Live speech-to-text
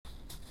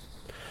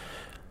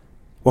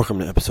Welcome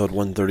to episode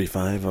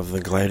 135 of the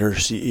Glider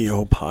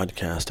CEO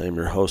podcast. I am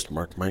your host,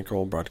 Mark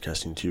Michael,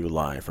 broadcasting to you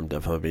live from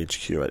DevHub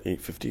HQ at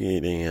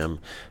 8:58 a.m.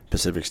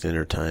 Pacific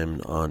Standard Time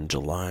on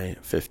July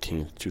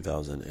 15th,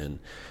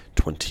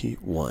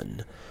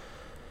 2021.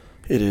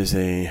 It is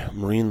a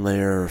marine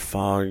layer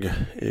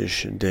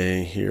fog-ish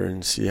day here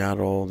in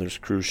Seattle. There's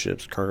cruise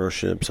ships, cargo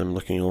ships. I'm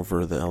looking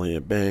over the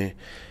Elliott Bay,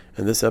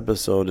 and this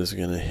episode is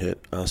going to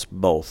hit us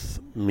both,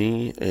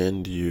 me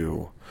and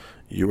you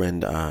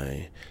and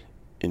I,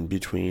 in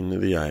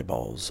between the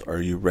eyeballs. Are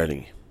you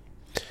ready?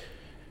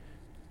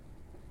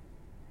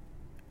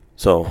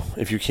 So,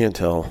 if you can't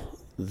tell,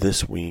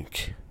 this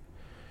week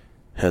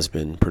has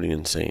been pretty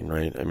insane,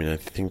 right? I mean, I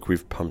think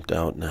we've pumped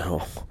out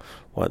now,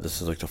 this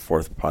is like the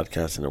fourth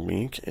podcast in a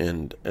week.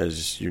 And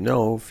as you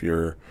know, if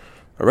you're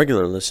a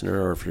regular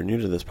listener or if you're new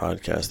to this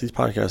podcast, these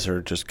podcasts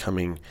are just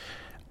coming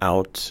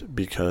out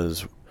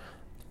because,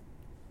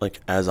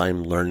 as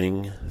I'm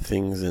learning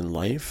things in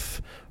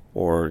life,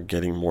 or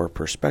getting more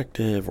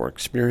perspective, or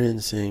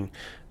experiencing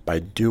by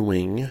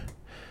doing,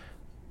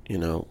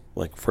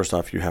 first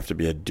off, you have to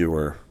be a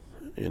doer,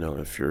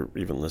 if you're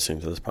even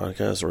listening to this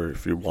podcast, or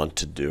if you want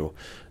to do,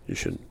 you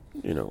should,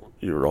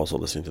 you're also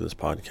listening to this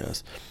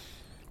podcast.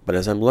 But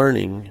as I'm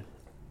learning,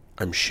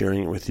 I'm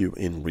sharing it with you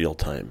in real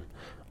time,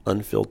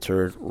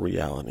 unfiltered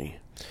reality.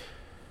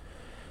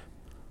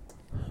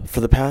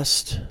 For the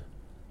past,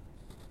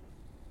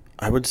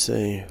 I would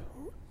say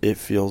it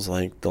feels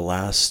like the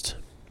last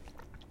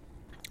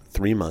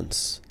 3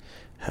 months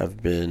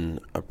have been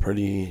a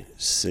pretty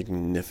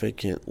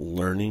significant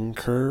learning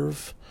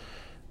curve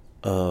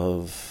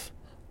of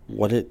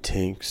what it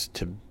takes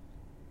to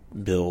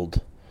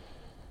build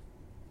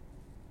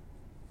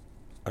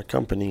a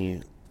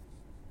company,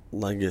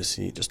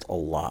 legacy, just a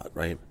lot,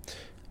 right?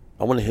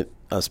 I want to hit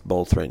us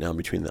both right now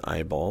between the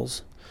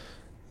eyeballs.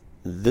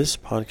 This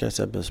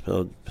podcast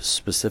episode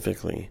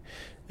specifically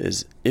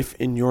is if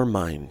in your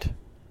mind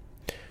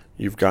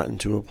you've gotten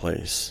to a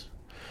place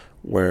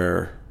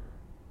where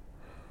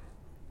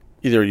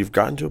either you've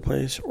gotten to a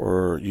place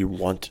or you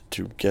want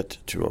to get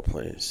to a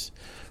place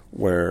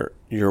where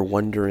you're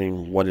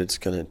wondering what it's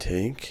going to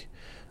take,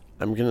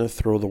 I'm going to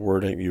throw the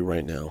word at you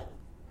right now.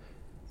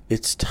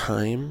 It's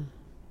time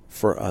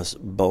for us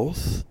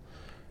both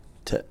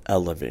to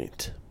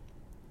elevate.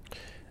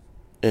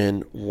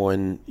 And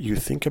when you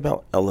think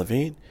about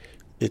elevate,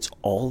 it's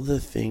all the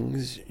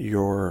things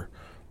you're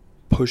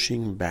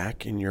pushing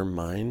back in your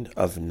mind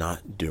of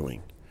not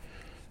doing.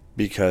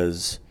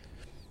 Because,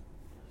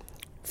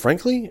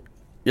 frankly,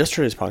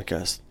 yesterday's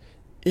podcast,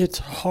 it's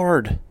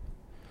hard.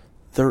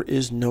 There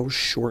is no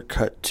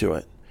shortcut to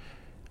it.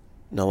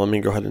 Now let me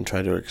go ahead and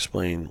try to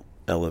explain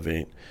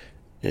elevate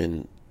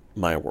in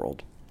my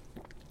world.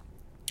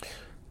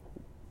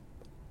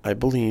 I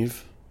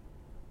believe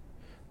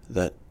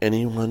that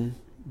anyone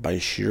by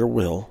sheer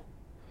will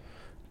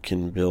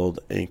can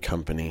build a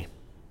company,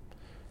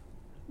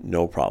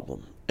 no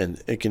problem.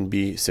 And it can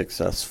be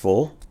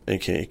successful.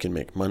 It can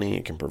make money.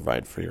 It can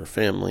provide for your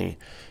family.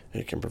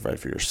 It can provide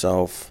for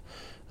yourself.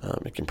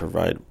 It can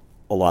provide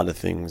a lot of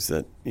things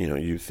that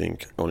you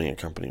think owning a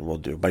company will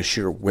do by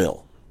sheer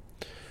will.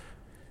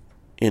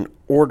 In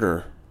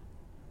order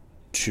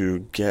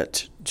to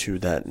get to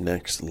that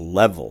next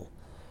level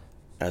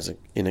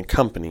in a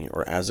company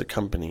or as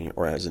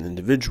an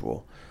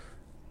individual,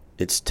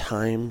 it's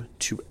time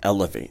to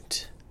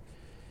elevate.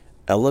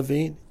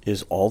 Elevate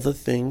is all the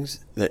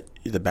things that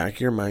in the back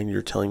of your mind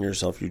you're telling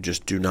yourself you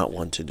just do not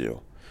want to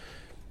do,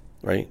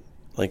 right?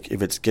 Like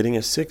if it's getting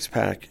a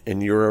six-pack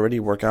and you already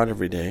work out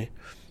every day,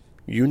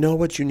 you know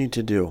what you need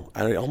to do.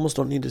 I almost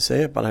don't need to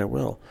say it, but I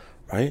will,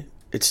 right?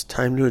 It's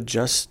time to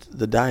adjust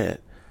the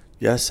diet.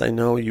 Yes, I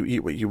know you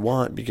eat what you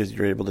want because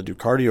you're able to do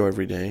cardio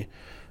every day.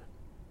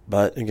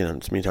 But again,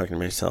 it's me talking to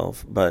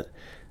myself. But,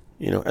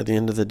 at the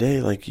end of the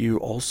day, you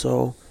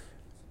also,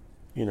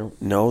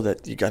 know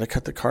that you got to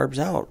cut the carbs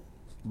out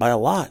by a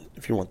lot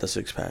if you want the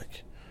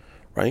six-pack,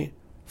 right?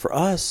 For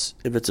us,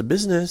 if it's a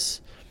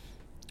business,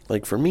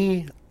 for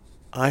me,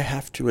 I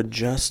have to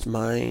adjust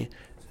my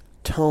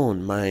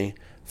tone, my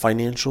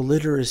financial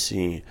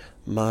literacy,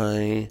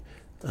 my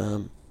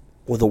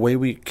the way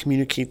we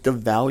communicate the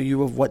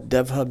value of what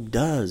DevHub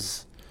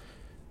does,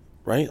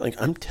 right?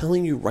 I'm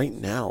telling you right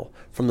now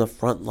from the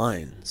front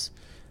lines,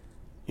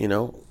 I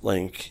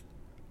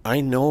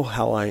know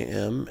how I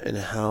am and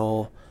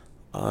how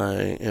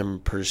I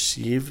am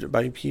perceived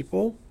by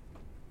people.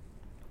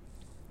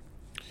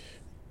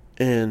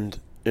 And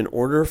in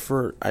order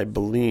for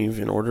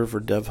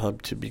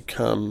DevHub to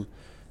become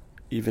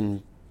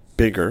even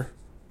bigger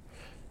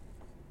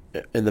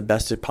and the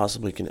best it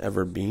possibly can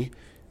ever be,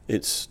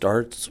 it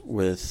starts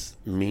with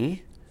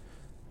me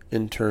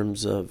in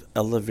terms of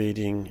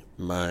elevating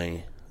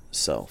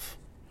myself.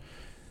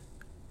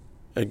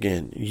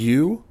 Again,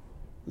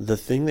 the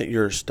thing that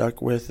you're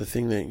stuck with, the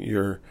thing that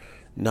you're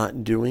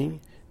not doing,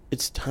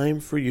 it's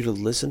time for you to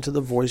listen to the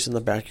voice in the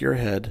back of your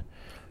head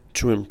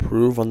to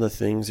improve on the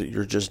things that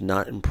you're just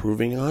not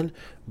improving on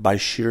by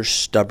sheer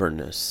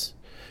stubbornness.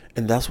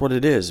 And that's what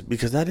it is,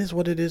 because that is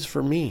what it is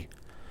for me.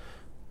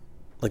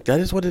 Like, that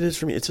is what it is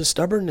for me. It's a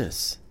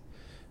stubbornness.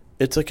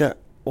 It's like I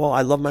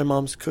love my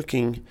mom's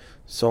cooking,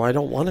 so I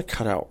don't want to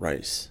cut out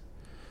rice.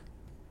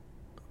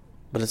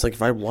 But it's like,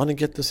 if I want to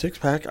get the six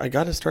pack, I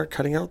got to start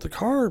cutting out the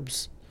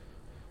carbs,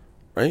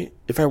 right?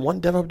 If I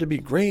want DevHub to be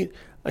great,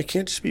 I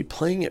can't just be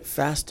playing it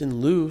fast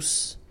and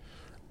loose.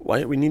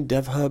 Why? We need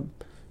DevHub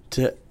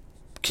to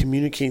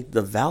communicate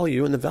the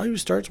value, and the value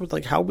starts with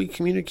like how we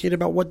communicate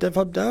about what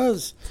DevHub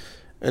does.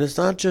 And it's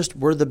not just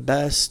we're the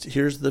best,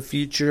 here's the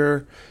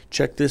feature,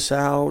 check this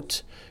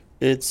out.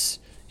 It's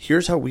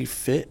here's how we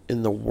fit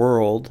in the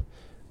world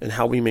and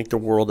how we make the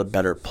world a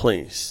better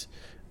place.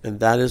 And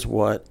that is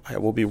what I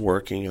will be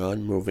working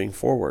on moving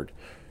forward.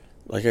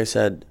 Like I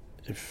said,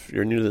 if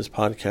you're new to this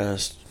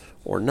podcast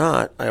or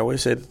not, I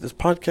always say that this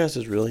podcast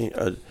is really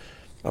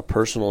a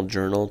personal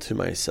journal to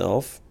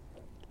myself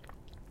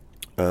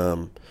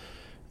and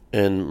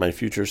my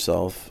future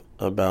self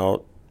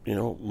about,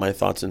 my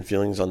thoughts and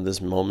feelings on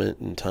this moment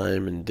and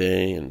time and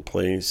day and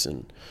place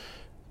and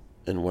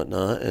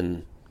whatnot.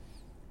 And,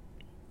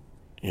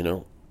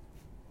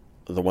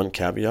 the one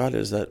caveat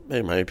is that,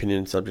 hey, my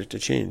opinion is subject to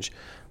change.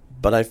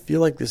 But I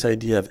feel like this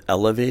idea of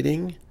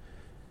elevating,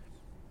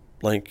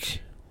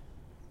 like,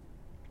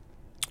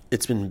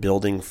 it's been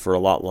building for a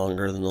lot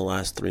longer than the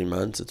last 3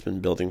 months. It's been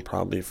building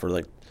probably for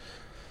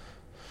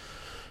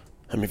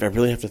if I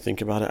really have to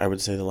think about it, I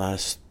would say the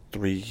last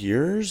 3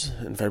 years.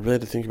 And if I really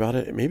had to think about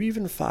it, maybe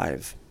even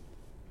 5.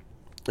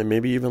 And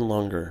maybe even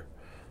longer.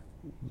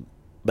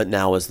 But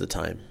now is the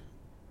time.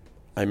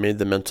 I made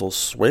the mental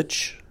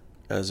switch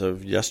as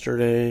of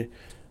yesterday,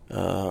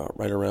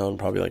 right around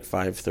probably like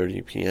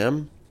 5:30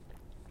 p.m.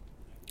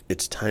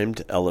 It's time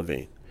to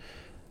elevate.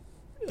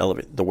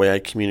 Elevate the way I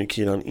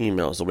communicate on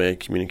emails, the way I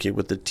communicate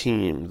with the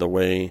team,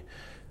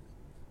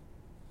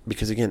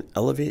 because again,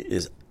 elevate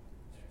is,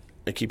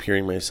 I keep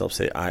hearing myself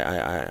say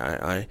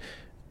I.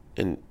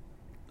 And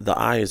the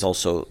I is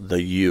also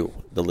the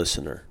you, the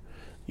listener.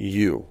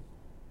 You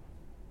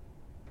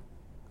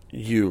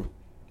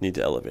need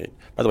to elevate.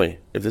 By the way,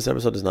 if this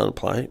episode does not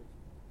apply,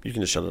 you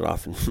can just shut it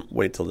off and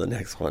wait till the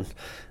next one.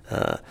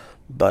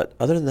 But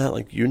other than that,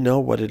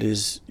 what it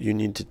is you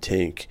need to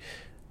take,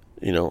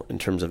 in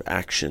terms of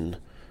action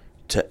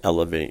to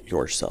elevate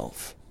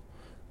yourself,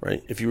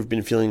 right? If you've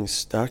been feeling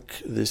stuck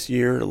this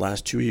year, the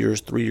last 2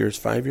 years, 3 years,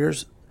 5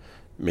 years,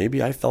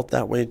 maybe I felt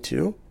that way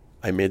too.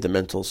 I made the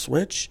mental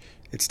switch.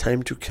 It's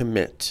time to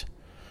commit,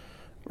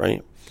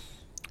 right?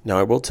 Now,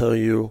 I will tell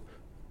you,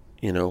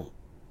 the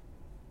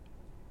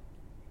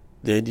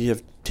idea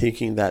of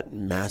taking that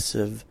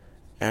massive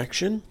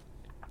action,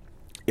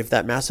 if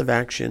that massive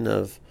action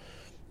of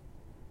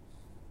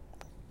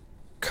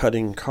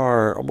cutting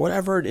car or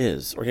whatever it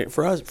is, okay,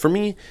 for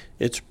me,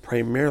 it's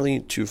primarily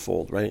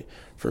twofold, right?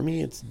 For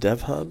me, it's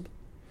DevHub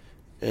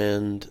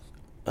and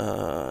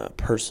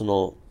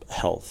personal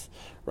health,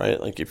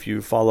 right? Like, if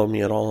you follow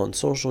me at all on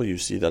social, you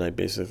see that I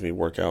basically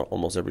work out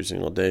almost every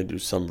single day, do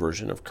some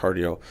version of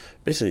cardio,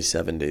 basically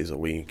 7 days a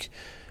week,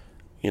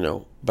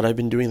 but I've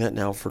been doing that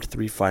now for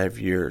 3-5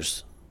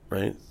 years,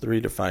 right?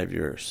 3 to 5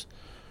 years,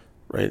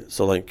 right?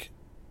 So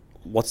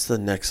what's the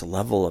next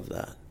level of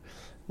that?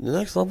 The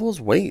next level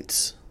is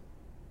weights,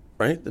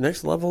 right? The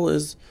next level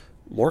is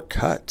more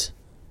cut,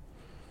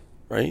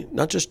 right?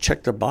 Not just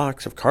check the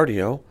box of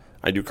cardio.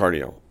 I do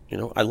cardio.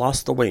 I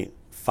lost the weight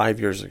 5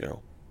 years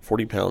ago,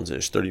 40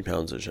 pounds-ish, 30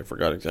 pounds-ish. I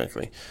forgot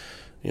exactly.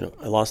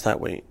 I lost that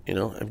weight.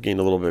 I've gained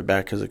a little bit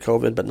back because of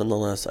COVID, but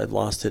nonetheless, I've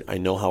lost it. I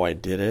know how I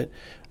did it.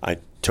 I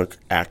took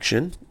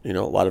action, a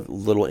lot of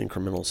little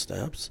incremental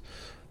steps.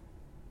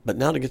 But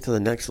now to get to the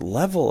next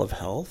level of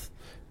health,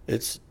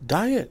 it's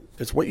diet.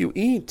 It's what you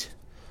eat,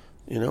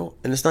 and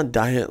it's not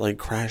diet like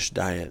crash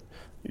diet.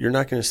 You're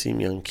not going to see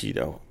me on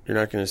keto. You're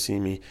not going to see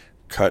me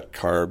cut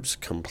carbs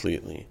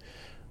completely.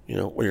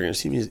 What you're going to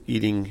see me is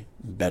eating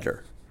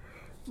better,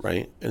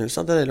 right? And it's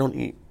not that I don't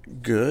eat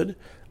good.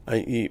 I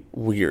eat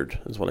weird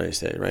is what I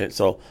say, right?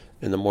 So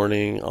in the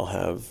morning, I'll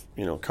have,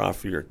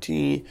 coffee or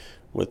tea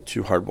with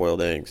 2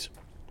 hard-boiled eggs.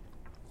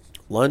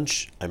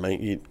 Lunch, I might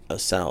eat a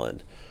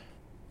salad.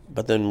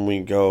 But then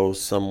we go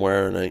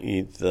somewhere and I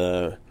eat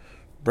the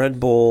bread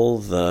bowl,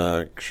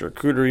 the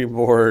charcuterie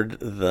board,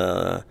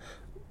 the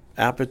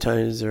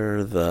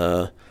appetizer,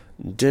 the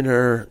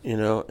dinner,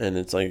 and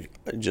it's like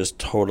I just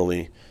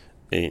totally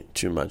ate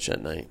too much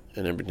at night.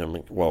 And every time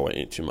I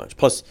ate too much.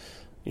 Plus,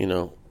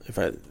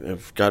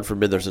 if God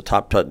forbid there's a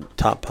top putt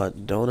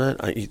donut,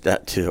 I eat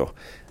that too.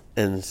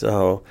 And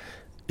so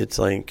it's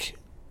like,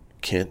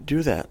 can't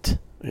do that,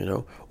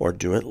 or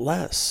do it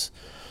less.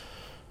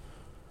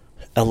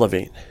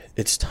 Elevate.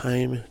 It's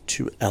time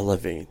to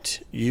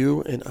elevate.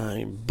 You and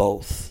I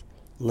both.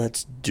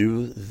 Let's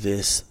do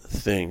this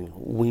thing.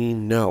 We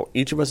know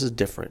each of us is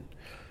different.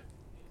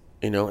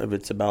 If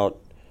it's about,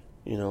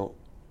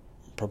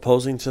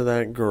 proposing to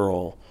that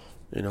girl,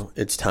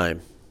 it's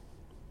time.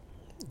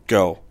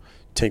 Go.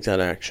 Take that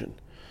action.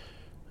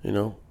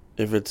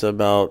 If it's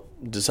about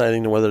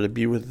deciding whether to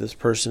be with this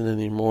person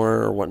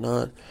anymore or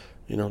whatnot,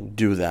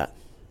 do that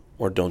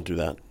or don't do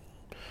that.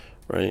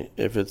 Right?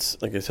 If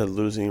it's, like I said,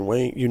 losing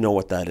weight, you know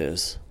what that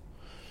is.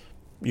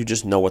 You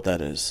just know what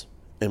that is.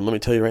 And let me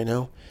tell you right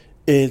now,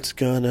 it's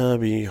gonna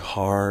be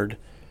hard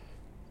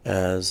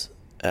as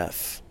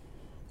F.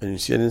 And you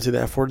see I didn't say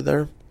the F word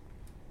there?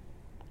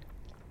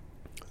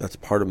 That's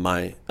part of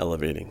my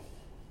elevating.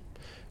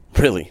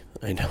 Really,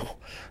 I know.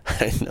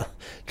 I know.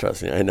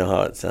 Trust me, I know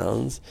how it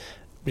sounds.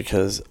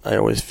 Because I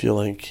always feel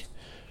like,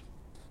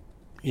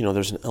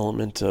 there's an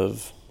element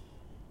of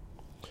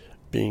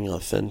being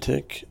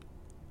authentic.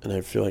 And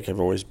I feel like I've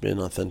always been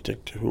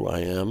authentic to who I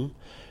am.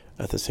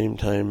 At the same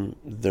time,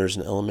 there's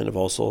an element of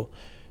also,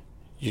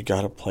 you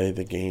got to play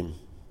the game,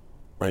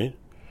 right?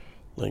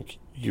 Like,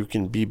 you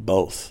can be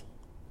both.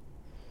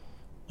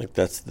 Like,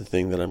 that's the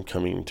thing that I'm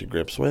coming to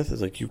grips with,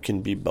 is like, you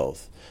can be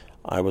both.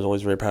 I was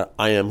always very proud.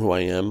 I am who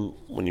I am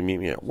when you meet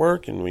me at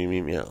work and when you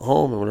meet me at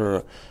home and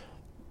whatever.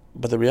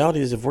 But the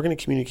reality is, if we're going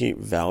to communicate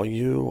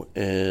value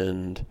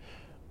and,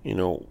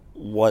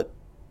 what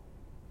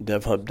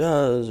DevHub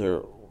does,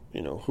 or,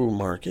 who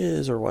Mark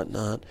is or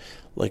whatnot,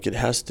 like, it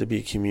has to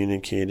be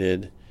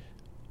communicated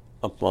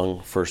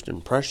among first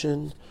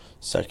impression,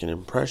 second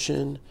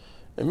impression,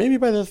 and maybe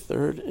by the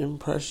third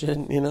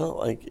impression,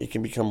 like, it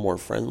can become more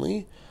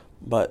friendly,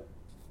 but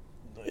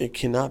it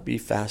cannot be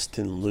fast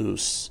and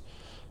loose.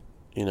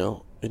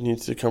 It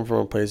needs to come from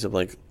a place of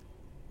like,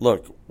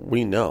 look,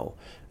 we know.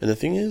 And the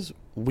thing is,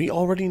 we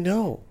already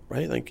know,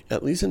 right? Like,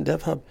 at least in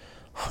DevHub,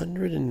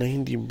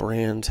 190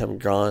 brands have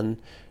gone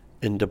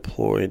and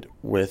deployed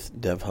with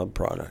DevHub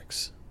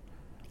products.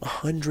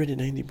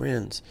 190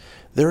 brands.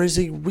 There is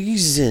a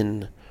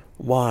reason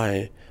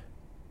why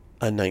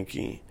a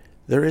Nike.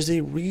 There is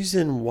a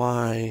reason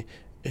why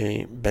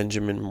a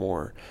Benjamin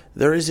Moore.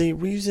 There is a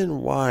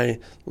reason why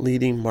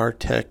leading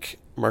MarTech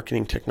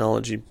marketing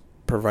technology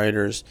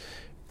providers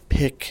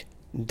pick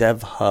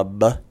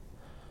DevHub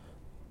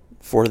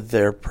for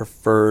their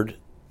preferred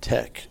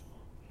tech.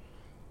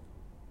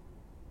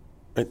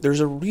 Right? There's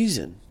a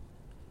reason.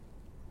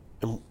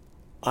 And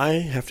I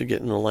have to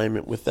get in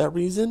alignment with that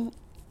reason.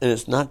 And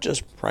it's not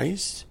just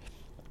price,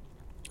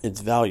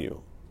 it's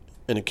value.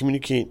 And to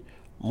communicate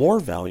more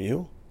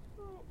value,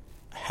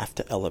 I have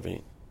to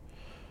elevate.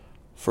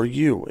 For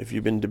you, if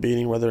you've been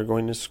debating whether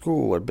going to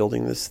school or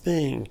building this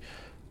thing,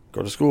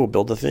 go to school,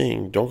 build the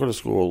thing. Don't go to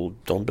school,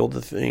 don't build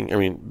the thing.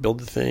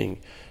 Build the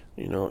thing.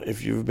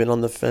 If you've been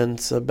on the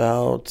fence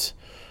about,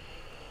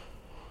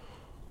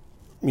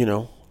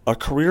 a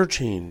career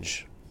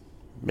change,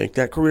 make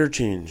that career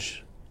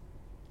change.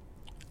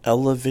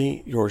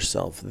 Elevate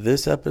yourself.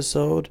 This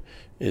episode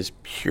is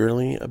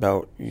purely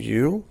about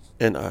you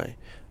and I.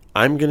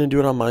 I'm going to do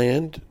it on my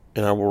end,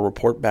 and I will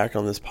report back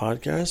on this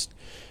podcast.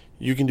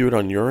 You can do it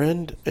on your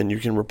end, and you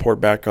can report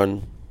back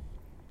on,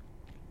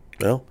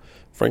 well,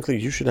 frankly,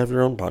 you should have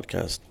your own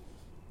podcast.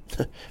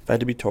 If I had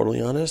to be totally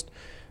honest,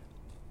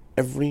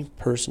 every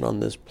person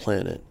on this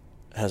planet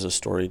has a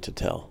story to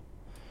tell.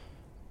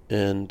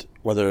 And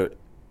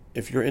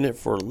if you're in it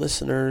for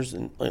listeners,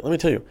 and let me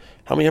tell you,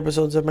 how many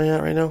episodes am I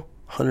at right now?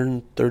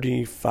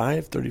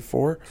 135,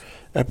 34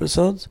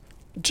 episodes.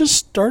 Just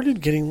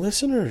started getting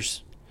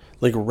listeners,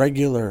 like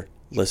regular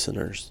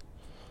listeners,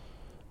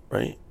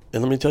 right?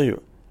 And let me tell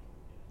you,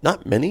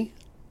 not many,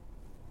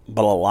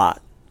 but a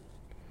lot.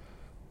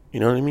 You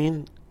know what I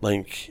mean?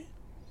 Like,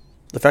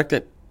 the fact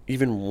that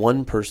even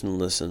one person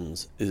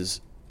listens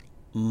is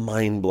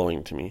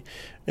mind-blowing to me.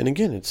 And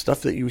again, it's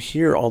stuff that you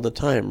hear all the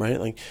time, right?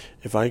 Like,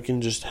 if I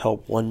can just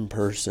help one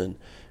person,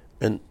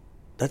 and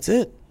that's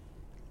it.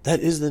 That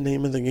is the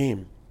name of the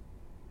game.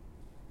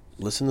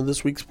 Listen to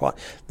this week's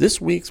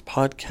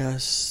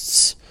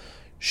podcasts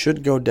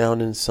should go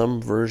down in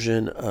some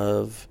version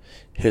of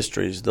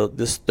histories.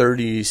 This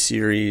 30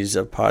 series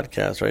of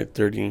podcasts, right?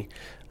 30,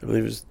 I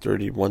believe it's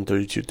 31,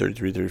 32,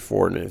 33,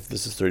 34. And if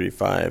this is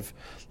 35,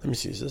 let me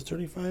see, is this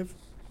 35?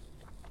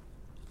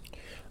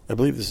 I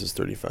believe this is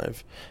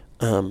 35.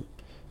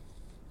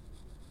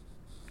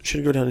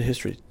 Should go down in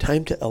history.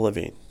 Time to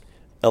elevate.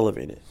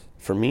 Elevate it.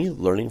 For me,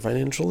 learning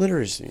financial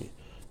literacy.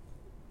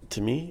 To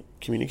me,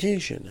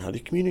 communication. How to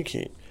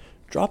communicate.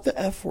 Drop the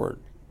F word.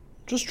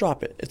 Just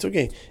drop it. It's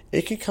okay.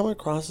 It can come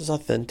across as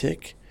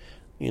authentic.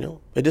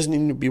 It doesn't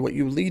need to be what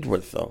you lead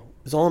with, though.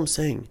 Is all I'm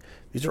saying.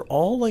 These are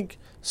all like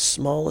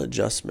small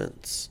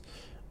adjustments.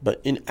 But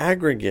in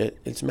aggregate,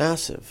 it's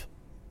massive.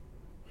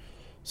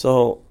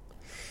 So,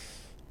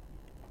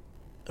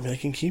 I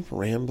can keep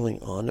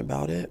rambling on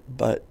about it,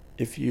 but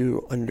if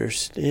you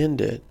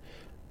understand it,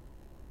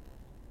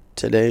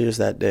 today is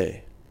that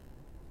day.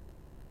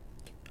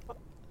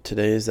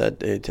 Today is that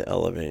day to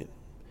elevate.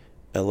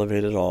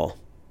 Elevate it all.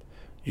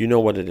 You know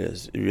what it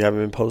is. If you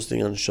haven't been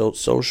posting on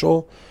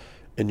social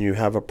and you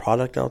have a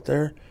product out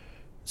there,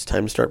 it's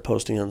time to start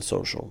posting on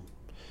social.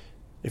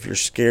 If you're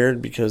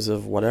scared because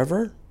of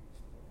whatever,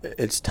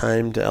 it's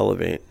time to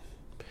elevate.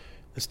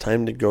 It's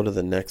time to go to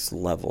the next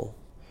level.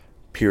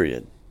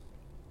 Period.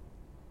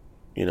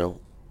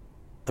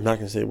 I'm not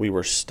going to say we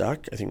were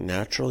stuck. I think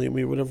naturally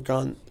we would have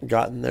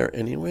gotten there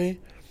anyway.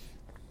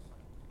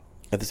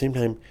 At the same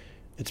time,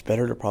 it's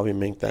better to probably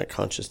make that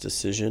conscious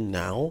decision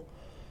now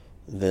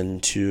than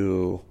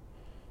to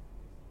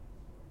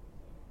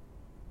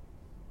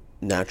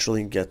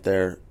naturally get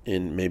there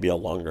in maybe a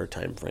longer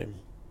time frame.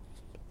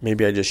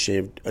 Maybe I just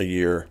shaved a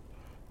year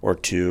or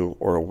two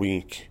or a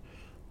week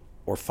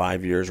or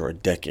 5 years or a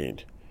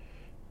decade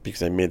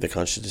because I made the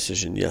conscious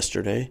decision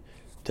yesterday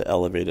to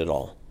elevate it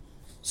all.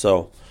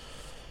 So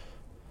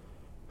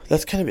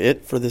that's kind of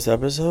it for this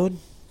episode.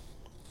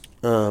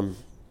 I'm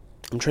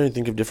trying to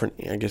think of different,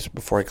 I guess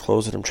before I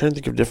close it, I'm trying to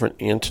think of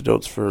different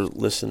antidotes for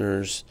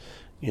listeners.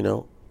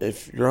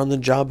 If you're on the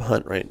job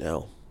hunt right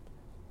now,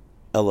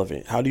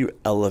 elevate. How do you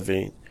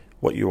elevate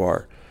what you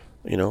are?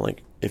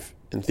 If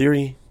in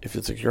theory, if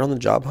it's like you're on the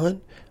job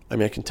hunt,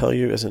 I can tell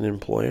you as an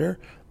employer,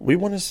 we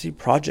want to see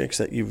projects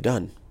that you've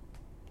done.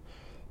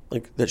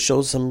 Like that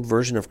shows some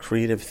version of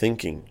creative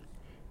thinking.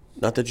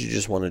 Not that you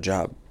just want a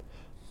job,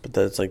 but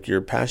that it's like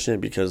you're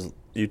passionate because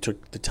you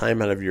took the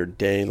time out of your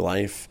day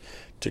life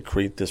to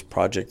create this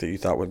project that you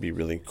thought would be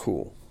really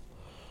cool.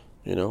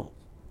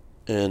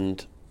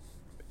 And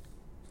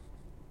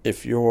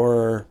if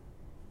you're,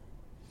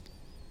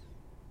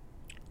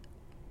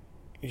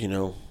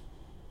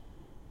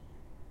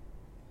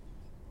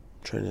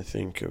 trying to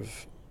think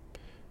of,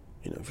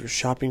 if you're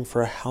shopping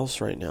for a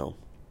house right now,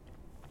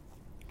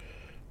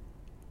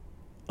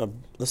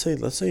 let's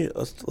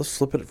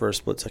flip it for a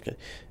split second.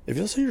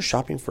 Let's say you're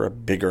shopping for a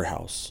bigger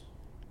house,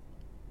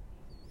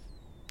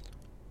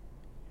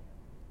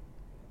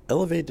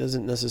 elevate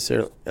doesn't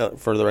necessarily,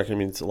 for the record,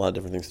 means a lot of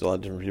different things to a lot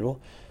of different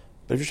people.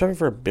 But if you're shopping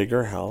for a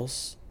bigger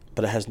house,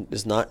 but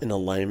is not in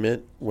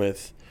alignment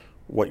with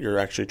what you're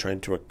actually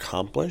trying to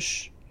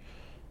accomplish,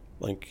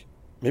 like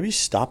maybe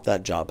stop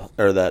that job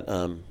or that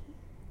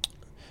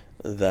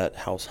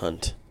house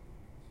hunt.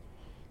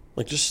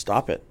 Like just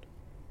stop it.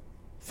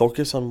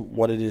 Focus on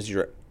what it is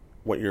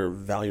what your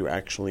value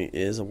actually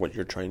is of what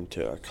you're trying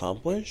to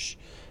accomplish,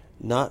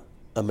 not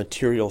a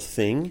material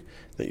thing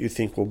that you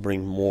think will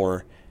bring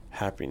more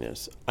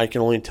happiness. I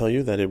can only tell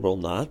you that it will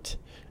not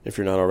if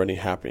you're not already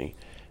happy.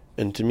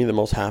 And to me, the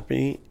most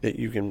happy that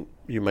you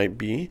might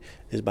be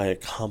is by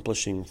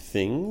accomplishing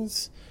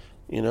things,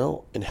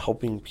 and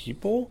helping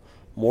people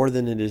more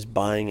than it is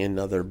buying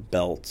another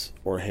belt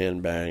or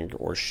handbag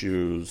or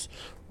shoes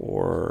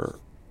or,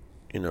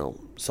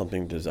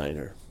 something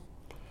designer.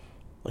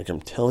 Like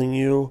I'm telling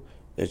you,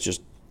 it's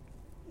just,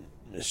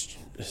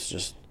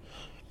 it's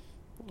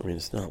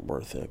not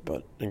worth it.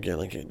 But again,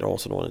 I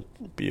also don't want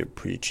to be a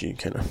preachy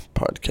kind of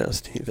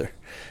podcast either.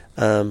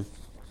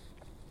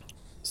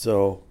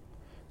 So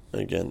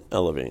again,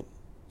 elevate.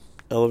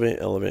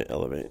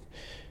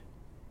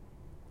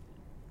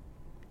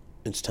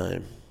 It's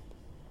time.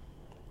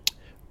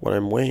 What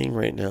I'm weighing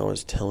right now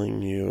is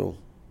telling you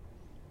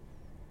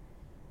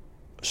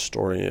a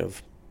story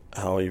of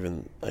how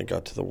even I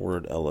got to the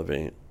word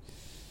elevate.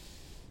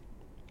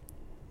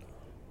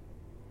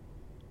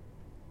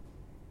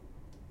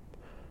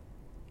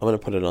 I'm going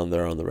to put it on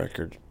there on the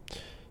record.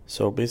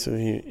 So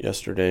basically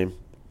yesterday,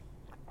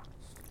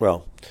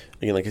 well,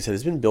 again, like I said,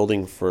 it's been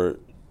building for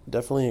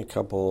definitely a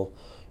couple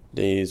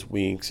days,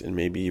 weeks, and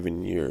maybe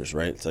even years,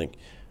 right? It's like,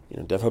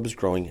 DevHub is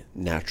growing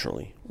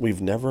naturally. We've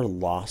never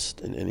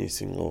lost in any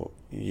single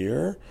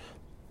year,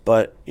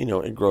 but,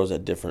 it grows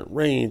at different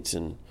rates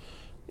and,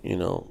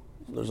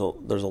 there's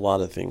a lot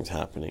of things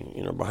happening,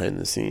 behind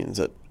the scenes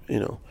that,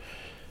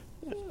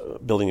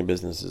 building a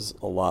business is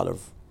a lot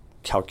of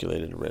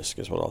calculated risk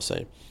is what I'll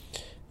say.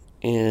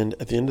 And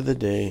at the end of the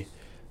day,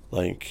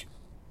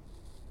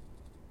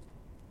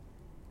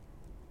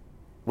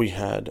 we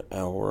had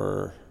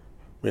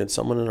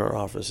someone in our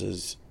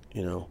offices,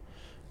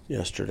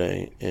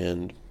 yesterday,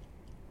 and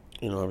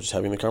I was just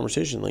having the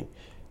conversation, like,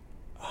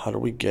 how do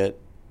we get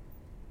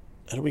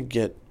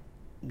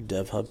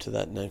DevHub to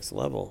that next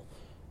level?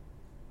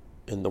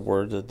 And the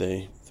word that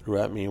they threw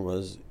at me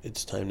was,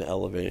 it's time to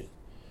elevate,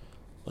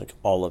 like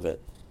all of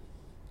it,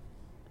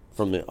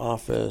 from the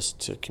office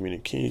to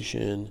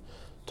communication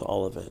to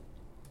all of it.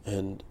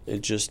 And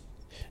it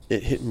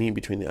hit me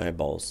between the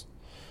eyeballs,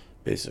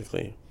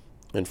 basically.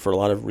 And for a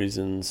lot of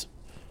reasons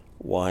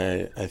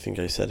why I think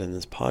I said in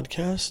this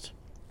podcast.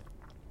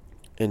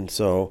 And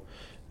so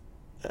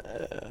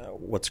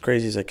what's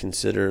crazy is I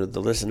consider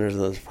the listeners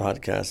of this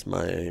podcast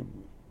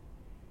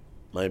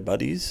my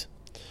buddies,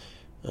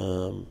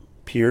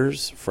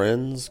 peers,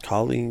 friends,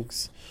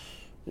 colleagues,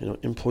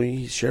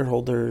 employees,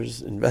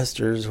 shareholders,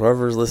 investors,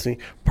 whoever's listening,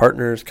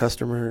 partners,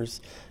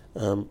 customers,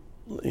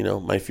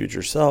 my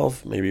future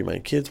self, maybe my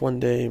kids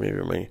one day,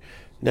 maybe my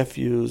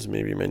nephews,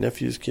 maybe my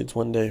nephew's kids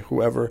one day,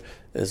 whoever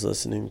is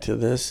listening to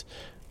this.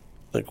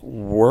 Like,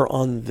 we're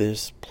on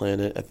this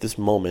planet at this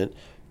moment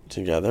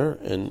together,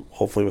 and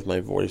hopefully with my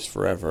voice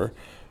forever.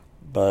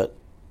 But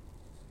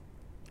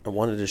I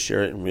wanted to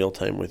share it in real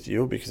time with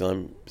you because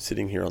I'm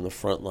sitting here on the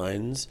front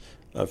lines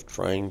of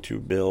trying to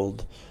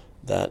build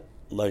that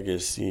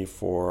legacy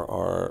for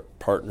our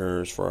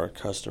partners, for our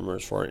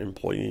customers, for our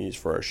employees,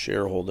 for our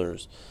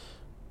shareholders,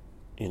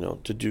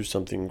 to do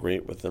something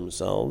great with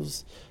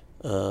themselves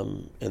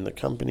and the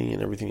company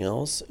and everything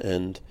else.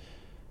 And,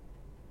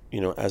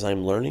 as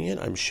I'm learning it,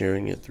 I'm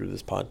sharing it through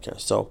this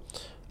podcast. So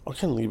I'll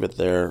kind of leave it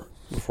there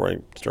before I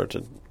start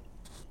to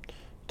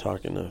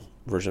talking a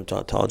version of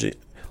tautology.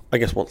 I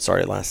guess,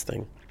 last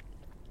thing.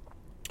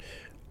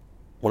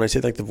 When I say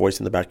like the voice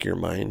in the back of your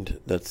mind,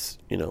 that's,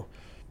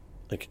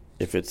 like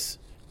if it's,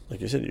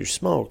 like I said, you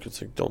smoke,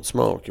 it's like, don't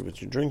smoke. If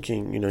it's you're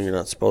drinking, you're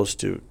not supposed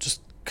to.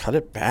 Just cut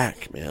it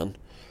back, man.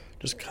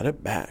 Just cut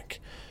it back.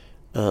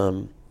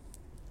 And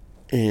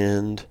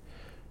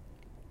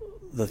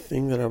the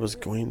thing that I was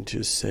going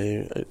to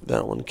say,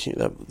 that one came,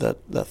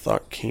 that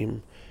thought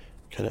came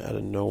kind of out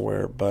of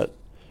nowhere, but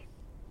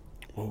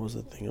what was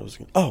the thing I was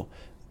going to... Oh,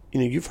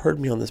 you've heard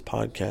me on this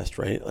podcast,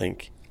 right?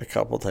 Like a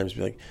couple of times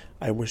be like,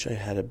 I wish I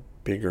had a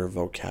bigger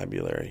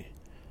vocabulary.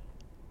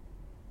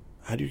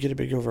 How do you get a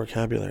bigger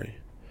vocabulary?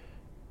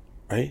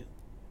 Right?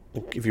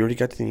 Like if you already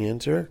got to the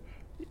answer,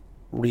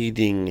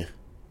 reading.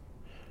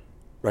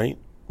 Right?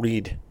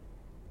 Read.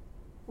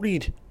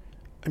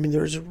 I mean,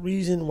 there's a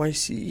reason why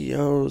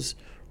CEOs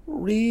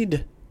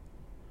read.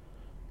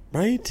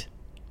 Right?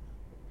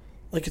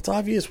 Like, it's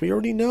obvious. We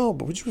already know,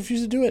 but we just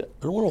refuse to do it.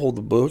 I don't want to hold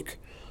the book.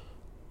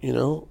 When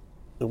do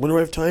I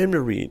have time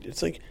to read?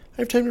 It's like,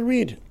 I have time to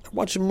read. I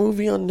watch a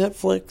movie on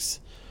Netflix.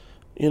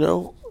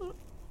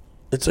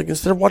 It's like,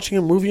 instead of watching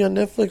a movie on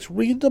Netflix,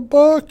 read the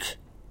book.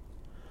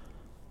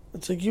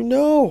 It's like,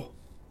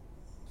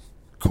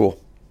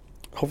 Cool.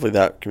 Hopefully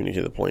that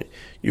communicated the point.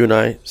 You and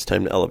I, it's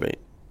time to elevate.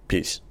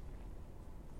 Peace.